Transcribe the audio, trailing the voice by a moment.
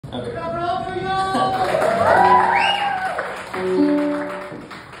Okay.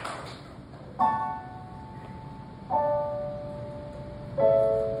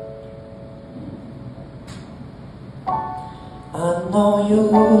 I know you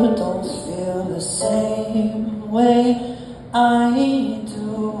don't feel the same way I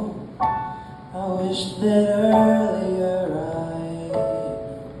do. I wish that earlier I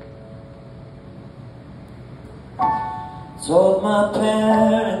told my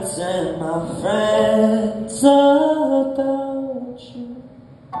parents and my friends about you.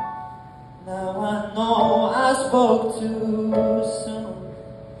 Now I know I spoke too soon.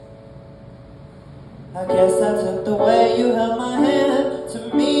 I guess I took the way you held my hand to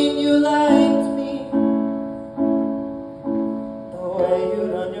mean you liked me. The way you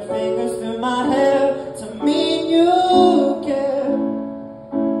run your fingers through my hair to mean you care.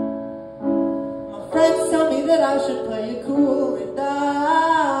 My friends tell me that I should play it cool, and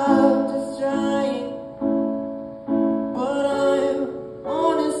I'm just trying. But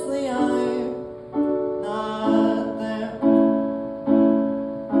honestly, I'm not there.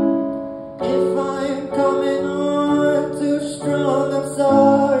 If I'm coming on too strong, I'm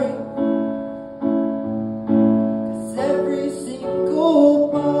sorry. 'Cause every single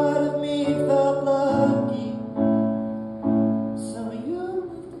part of me felt lucky. So you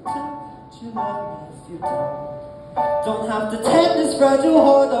have to tell that you love me if you don't have to tend this fragile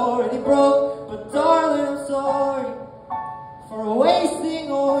heart that already broke. But darling, I'm sorry for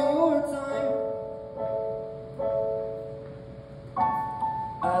wasting all your time.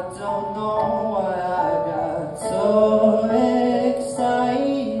 I don't know why I got so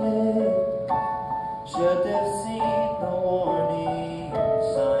excited. Should have seen the warning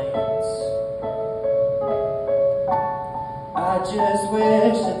signs. I just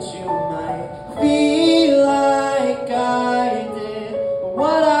wish that you might feel like I did.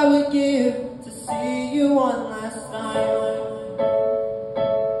 What I would give to see you one last time.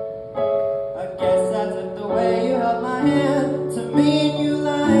 I guess I took the way you held my hand to mean you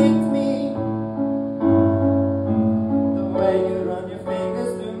liked me. The way you run your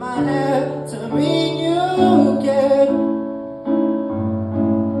fingers through my hair to mean you cared.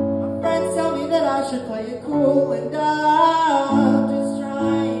 My friends tell me that I should play it cool, and I'm just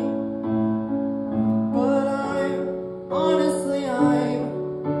trying. But honestly, I'm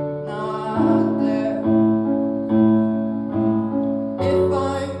not there. If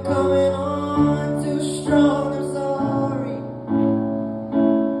I'm coming on too strong, I'm sorry.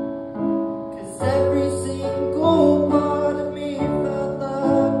 'Cause every single part of me felt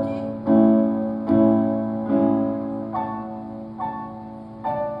lucky.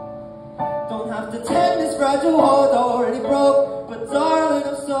 Don't have to tend this fragile heart that already broke. But darling,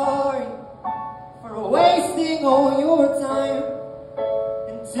 I'm sorry for wasting all your time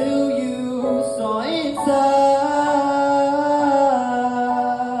until you saw inside.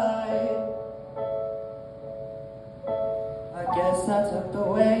 I guess I took the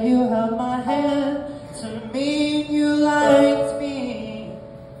way you held my hand to mean you liked me.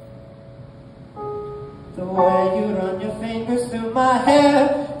 The way you run your fingers through my hair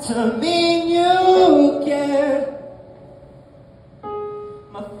to mean you cared.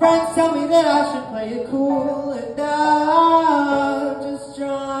 My friends tell me that I should play it cool, and I'm just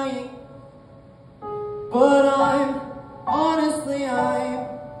trying. But honestly, I'm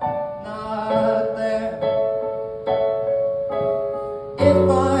not there. If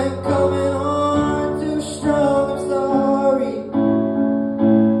I'm coming on too strong, I'm sorry.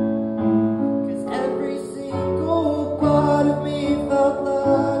 'Cause every single part of me felt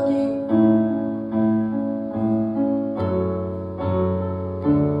lucky.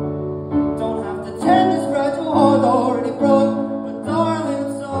 Don't have to tend this fragile heart that already broke. But darling,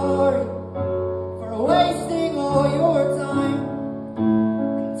 I'm sorry for wasting all your time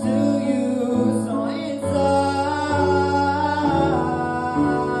until you saw inside.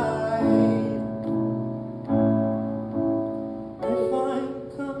 If I'm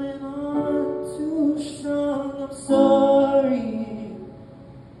coming on too strong, I'm sorry.